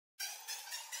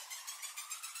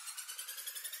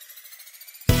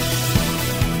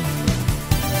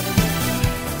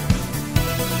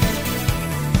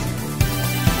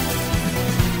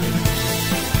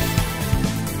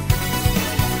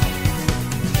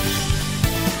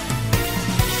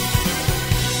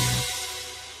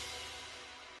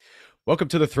Welcome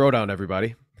to the Throwdown,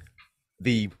 everybody.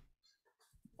 The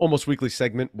almost weekly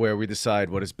segment where we decide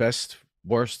what is best,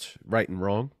 worst, right, and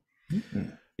wrong.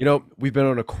 You know, we've been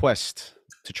on a quest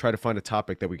to try to find a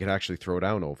topic that we can actually throw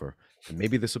down over, and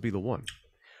maybe this will be the one.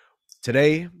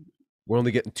 Today, we're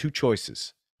only getting two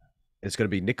choices. It's going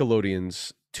to be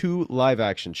Nickelodeon's two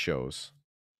live-action shows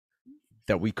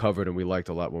that we covered and we liked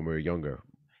a lot when we were younger.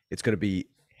 It's going to be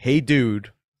Hey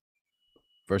Dude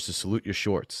versus Salute Your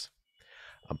Shorts.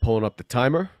 I'm pulling up the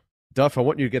timer. Duff, I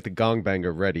want you to get the gong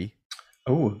banger ready.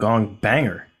 Oh, gong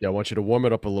banger. Yeah, I want you to warm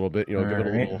it up a little bit. You know, give it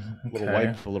a little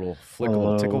wipe, a little flick, a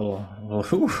little tickle.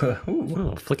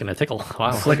 Ooh, flick and a tickle.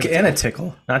 Wow. Flick and a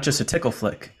tickle, not just a tickle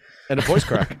flick. And a voice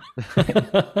crack.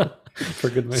 For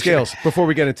good measure. Scales, before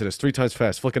we get into this, 3 times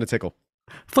fast. Flick and a tickle.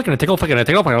 Flick and a tickle, flick and a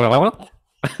tickle.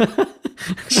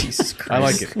 Jesus Christ. I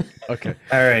like it. Okay.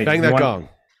 All right. Bang that gong.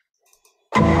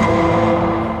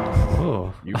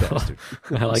 Oh, You bastard.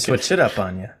 I like Switch it up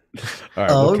on you. All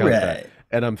right, we'll count that.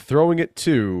 And I'm throwing it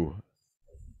to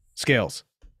Scales.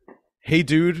 Hey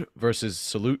Dude versus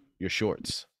Salute Your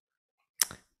Shorts.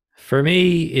 For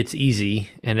me, it's easy,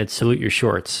 and it's Salute Your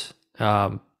Shorts.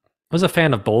 I was a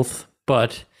fan of both,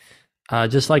 but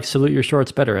just like Salute Your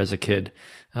Shorts better as a kid.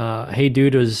 Hey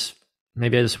Dude was,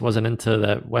 maybe I just wasn't into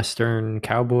that Western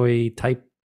cowboy type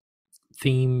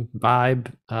theme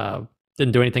vibe.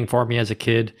 Didn't do anything for me as a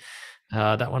kid.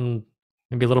 That one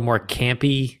maybe a little more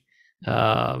campy.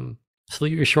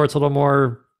 Salute Your Shorts a little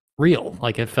more real.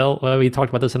 Like it felt, we talked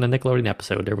about this in a Nickelodeon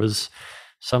episode. There was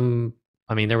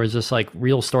there was just like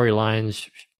real storylines,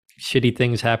 shitty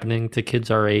things happening to kids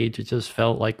our age. It just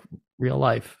felt like real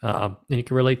life. And you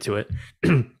can relate to it.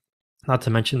 Not to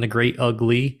mention the great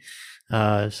Ugly.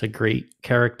 It's a great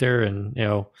character, and, you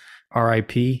know,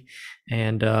 RIP.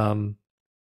 And I'm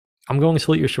going to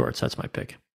Salute Your Shorts. That's my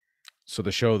pick. So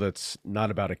the show that's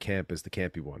not about a camp is the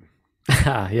campy one.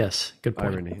 Yes, good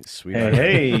point. Irony, sweet.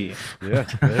 Hey. Yeah,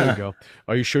 there you go.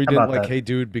 Are you sure you didn't like that? Hey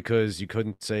Dude because you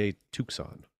couldn't say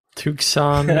Tucson?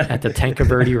 Tucson at the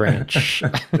Tankerverde Ranch.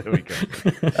 There we go.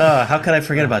 How could I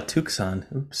forget about Tucson?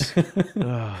 Oops.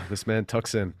 This man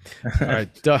tucks in. All right,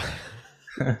 Duff.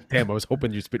 Damn, I was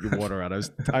hoping you'd spit your water out. I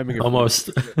was timing it. Almost.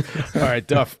 All right,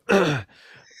 Duff.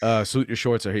 Salute Your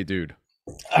Shorts or Hey Dude.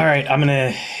 All right, I'm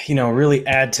going to, really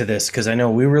add to this because I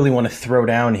know we really want to throw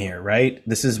down here, right?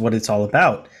 This is what it's all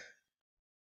about.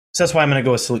 So that's why I'm going to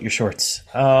go with Salute Your Shorts.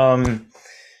 I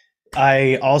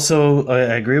also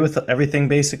agree with everything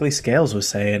basically Scales was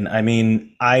saying. I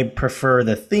mean, I prefer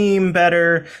the theme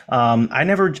better.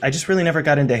 I just really never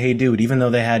got into Hey Dude, even though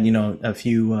they had, a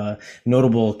few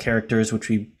notable characters, which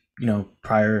we,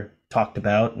 prior talked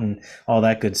about and all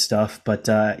that good stuff. But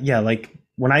yeah, like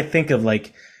when I think of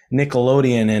like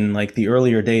Nickelodeon in like the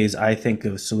earlier days, I think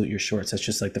of Salute Your Shorts. That's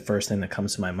just like the first thing that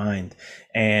comes to my mind.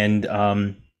 And,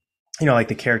 like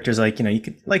the characters, like, you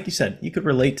could, like you said, you could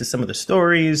relate to some of the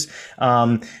stories.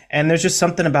 And there's just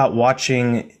something about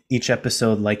watching each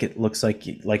episode. Like it looks like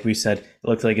we said, it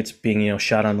looks like it's being,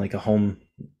 shot on like a home,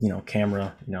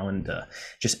 camera, and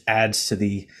just adds to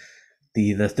the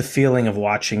feeling of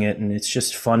watching it. And it's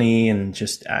just funny and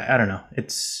just, I don't know.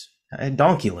 It's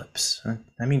donkey lips. I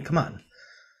mean, come on.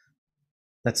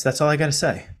 That's all I got to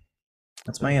say.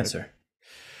 That's my answer.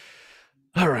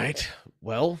 All right.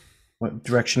 Well, what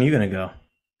direction are you going to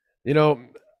go?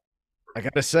 I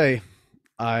got to say,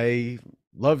 I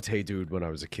loved Hey Dude when I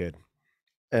was a kid.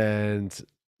 And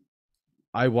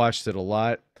I watched it a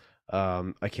lot.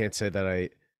 I can't say that I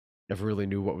ever really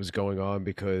knew what was going on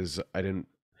because I didn't.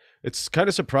 It's kind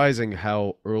of surprising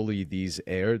how early these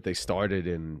aired. Hey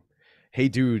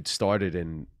Dude started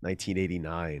in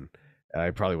 1989.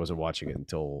 I probably wasn't watching it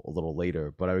until a little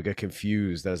later, but I would get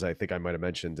confused, as I think I might have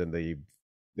mentioned in the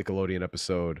Nickelodeon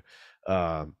episode,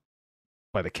 by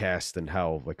the cast and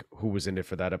how, like, who was in it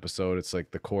for that episode. It's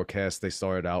like the core cast they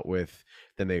started out with,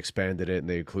 then they expanded it and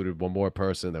they included one more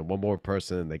person, then one more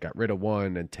person, and they got rid of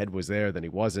one, and Ted was there, then he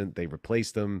wasn't. They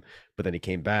replaced him, but then he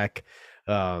came back.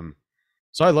 So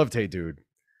I loved Hey Dude.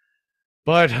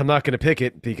 But I'm not going to pick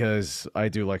it because I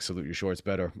do like Salute Your Shorts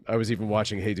better. I was even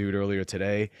watching Hey Dude earlier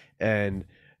today, and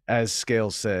as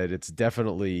Scales said, it's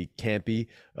definitely campy.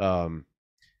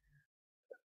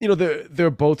 They're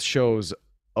both shows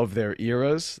of their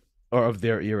eras, or of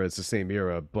their era. It's the same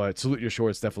era, but Salute Your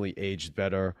Shorts definitely aged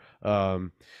better.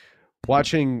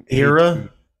 Watching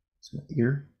Era?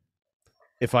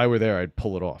 If I were there, I'd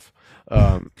pull it off.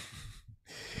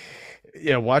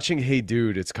 Yeah, watching Hey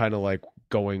Dude, it's kind of like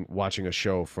watching a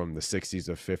show from the 60s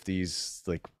or 50s,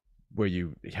 like where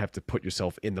you have to put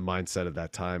yourself in the mindset of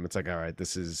that time. It's like, all right,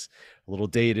 this is a little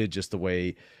dated, just the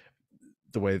way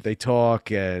the way they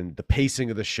talk and the pacing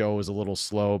of the show is a little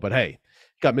slow. But hey,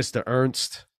 got Mr.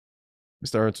 Ernst.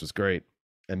 Mr. Ernst was great,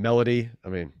 and Melody. I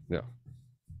mean, yeah,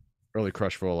 early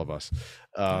crush for all of us.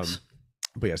 Nice.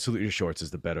 But yeah, Salute Your Shorts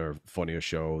is the better, funnier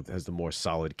show. Has the more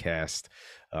solid cast.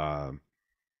 Not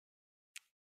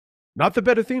the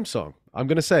better theme song. I'm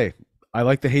gonna say I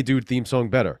like the Hey Dude theme song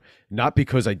better. Not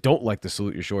because I don't like the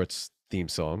Salute Your Shorts theme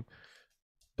song,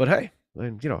 but hey, I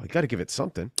got to give it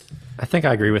something. I think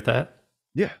I agree with that.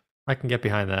 Yeah, I can get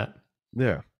behind that.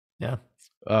 yeah. Yeah.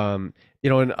 And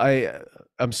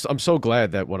I'm so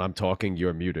glad that when I'm talking,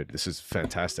 you're muted. This is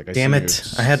fantastic. Damn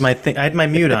it! I had my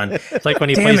mute on. It's like when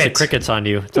he Damn plays the it. crickets on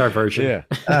you. It's our version.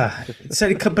 Yeah.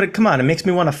 But come on, it makes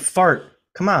me want to fart.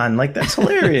 Come on, like that's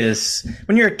hilarious.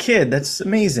 When you're a kid, that's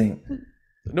amazing.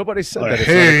 Nobody said that it's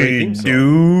not a great theme song.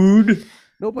 Dude.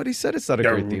 Nobody said it's not a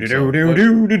great theme song.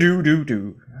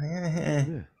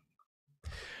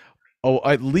 Oh,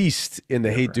 at least in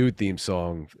the Hey Dude theme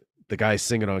song, the guy's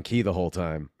singing on key the whole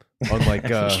time. Unlike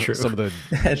some of the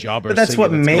jobbers. But that's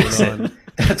what makes it. On.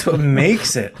 That's what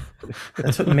makes it.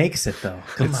 That's what makes it, though.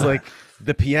 It's like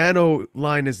the piano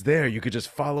line is there. You could just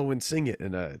follow and sing it,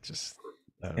 and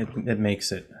it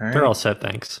makes it. All right. They're all set,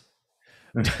 thanks.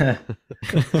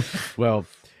 Well,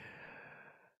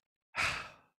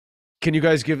 can you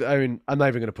guys give? I mean, I'm not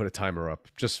even going to put a timer up,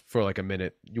 just for like a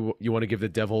minute. You want to give the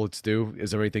devil its due? Is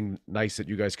there anything nice that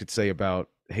you guys could say about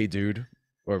Hey Dude?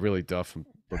 Or really, Duff, I'm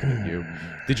looking at you.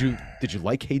 Did you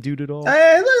like Hey Dude at all?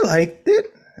 I liked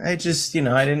it. I just,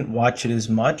 I didn't watch it as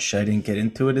much. I didn't get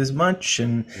into it as much,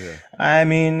 and I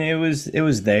mean, it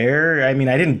was there. I mean,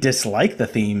 I didn't dislike the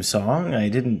theme song. I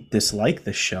didn't dislike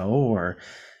the show or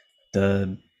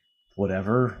the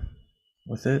whatever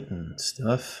with it and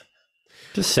stuff.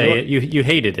 Just say it. You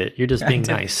hated it. You're just being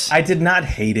nice. I did not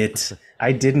hate it.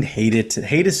 I didn't hate it.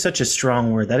 Hate is such a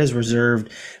strong word. That is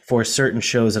reserved for certain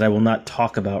shows that I will not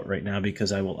talk about right now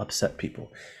because I will upset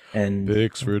people. And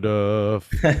Picks for Duff.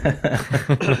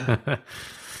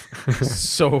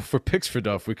 So for Picks for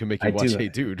Duff, we can make you watch Hey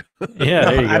Dude.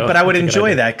 Yeah, there you go. But I would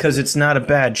enjoy that because it's not a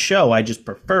bad show. I just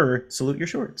prefer Salute Your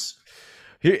Shorts.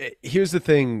 Here's the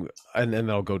thing, and then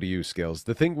I'll go to you, Scales.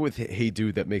 The thing with Hey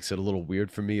Dude that makes it a little weird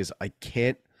for me is I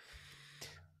can't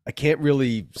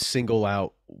really single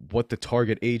out what the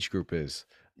target age group is.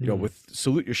 With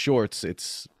Salute Your Shorts,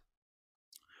 it's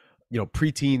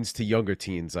preteens to younger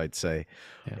teens, I'd say.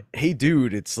 Yeah. Hey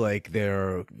Dude, it's like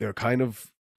they're kind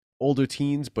of older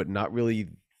teens, but not really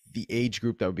the age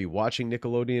group that would be watching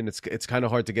Nickelodeon. It's kind of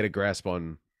hard to get a grasp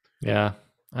on. Yeah.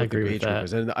 I agree with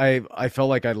that. And I felt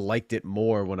like I liked it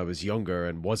more when I was younger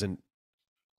and wasn't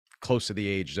close to the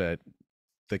age that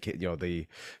the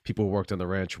people who worked on the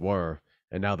ranch were.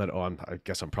 And now that I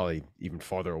guess I'm probably even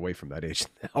farther away from that age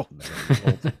now.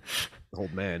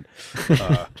 Old man.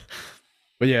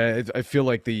 But yeah, I feel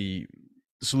like the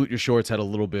Salute Your Shorts had a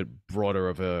little bit broader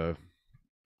of a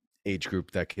age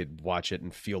group that could watch it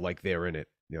and feel like they're in it.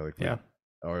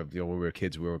 Or when we were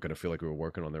kids, we weren't going to feel like we were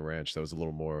working on the ranch. That was a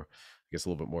little more. I guess a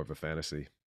little bit more of a fantasy.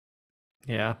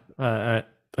 Yeah, that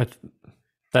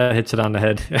hits it on the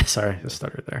head. Sorry, I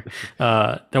stuttered there.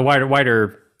 The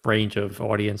wider range of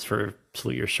audience for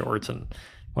Salute Your Shorts, and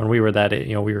when we were that,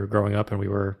 we were growing up, and we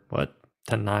were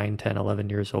 10, 11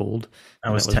 years old.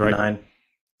 I was 10, 9.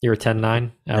 You were 10,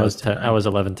 9. I was 10. I was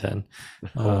 11, 10.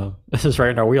 This is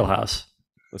right in our wheelhouse.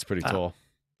 That's pretty tall,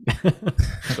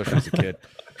 especially as a kid.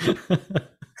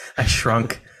 I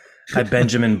shrunk. I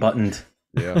Benjamin buttoned.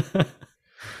 Yeah.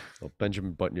 Well,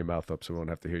 Benjamin, button your mouth up so we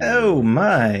won't have to hear you. Oh,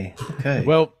 my. Okay.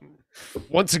 Well,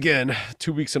 once again,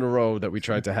 2 weeks in a row that we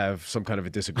tried to have some kind of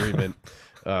a disagreement.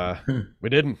 We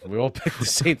didn't. We all picked the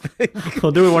same thing.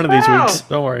 We'll do it one of these weeks.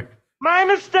 Don't worry. My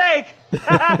mistake.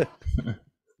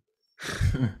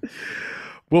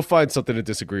 We'll find something to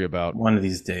disagree about. One of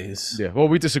these days. Yeah. Well,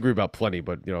 we disagree about plenty,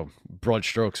 but, broad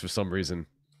strokes for some reason.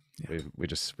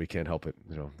 We can't help it.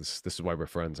 This is why we're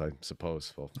friends, I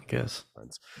suppose. Well, I guess.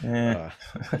 Friends.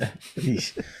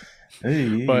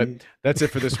 Hey. But that's it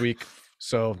for this week.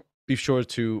 So be sure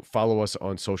to follow us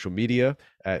on social media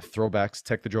at Throwbacks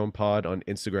Technodrome Pod on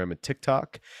Instagram and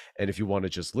TikTok. And if you want to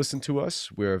just listen to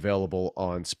us, we're available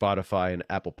on Spotify and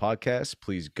Apple Podcasts.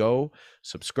 Please go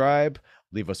subscribe.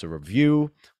 Leave us a review,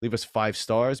 leave us 5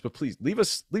 stars, but please leave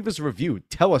us a review.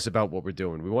 Tell us about what we're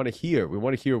doing. We want to hear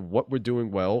what we're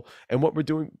doing well and what we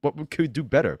could do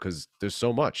better, because there's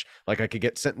so much. Like, I could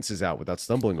get sentences out without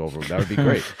stumbling over them. That would be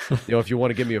great. If you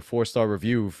want to give me a 4-star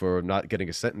review for not getting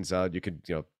a sentence out, you could,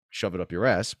 shove it up your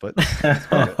ass, but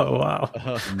oh, wow.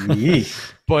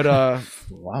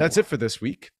 Wow. That's it for this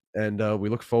week. And we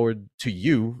look forward to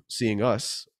you seeing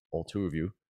us, all 2 of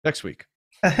you, next week.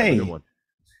 Hey. Good one.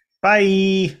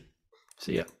 Bye.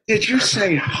 See ya. Did you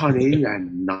say honey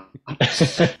and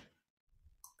nuts?